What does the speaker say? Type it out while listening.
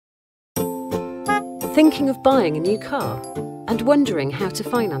Thinking of buying a new car and wondering how to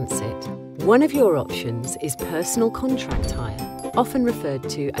finance it? One of your options is personal contract hire, often referred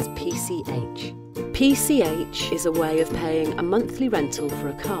to as PCH. PCH is a way of paying a monthly rental for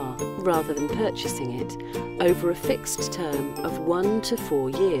a car, rather than purchasing it, over a fixed term of 1 to 4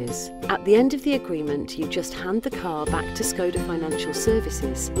 years. At the end of the agreement, you just hand the car back to Skoda Financial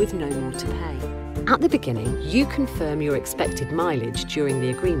Services with no more to pay. At the beginning, you confirm your expected mileage during the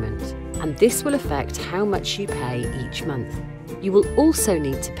agreement, and this will affect how much you pay each month. You will also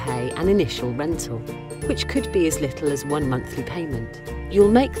need to pay an initial rental, which could be as little as 1 monthly payment.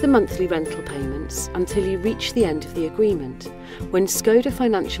 You'll make the monthly rental payments until you reach the end of the agreement, when Skoda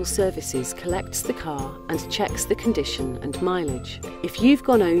Financial Services collects the car and checks the condition and mileage. If you've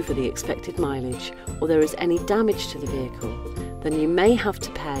gone over the expected mileage or there is any damage to the vehicle, then you may have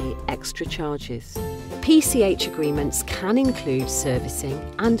to pay extra charges. PCH agreements can include servicing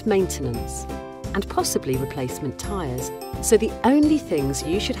and maintenance, and possibly replacement tyres, so the only things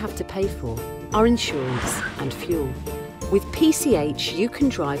you should have to pay for are insurance and fuel. With PCH, you can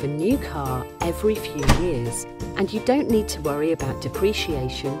drive a new car every few years, and you don't need to worry about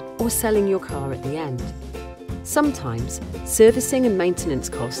depreciation or selling your car at the end. Sometimes, servicing and maintenance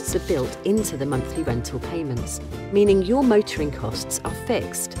costs are built into the monthly rental payments, meaning your motoring costs are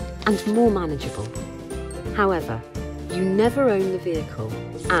fixed and more manageable. However, you never own the vehicle,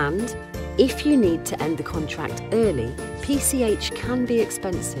 and if you need to end the contract early, PCH can be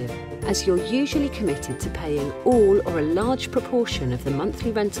expensive, as you're usually committed to paying all or a large proportion of the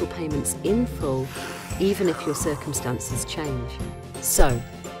monthly rental payments in full, even if your circumstances change. So,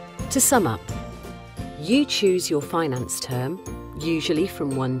 to sum up, you choose your finance term, usually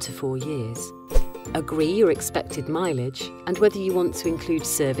from 1 to 4 years. Agree your expected mileage and whether you want to include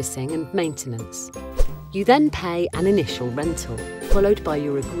servicing and maintenance. You then pay an initial rental, followed by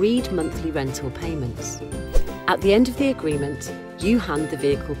your agreed monthly rental payments. At the end of the agreement, you hand the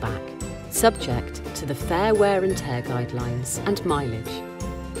vehicle back, subject to the fair wear and tear guidelines and mileage.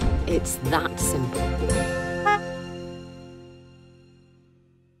 It's that simple.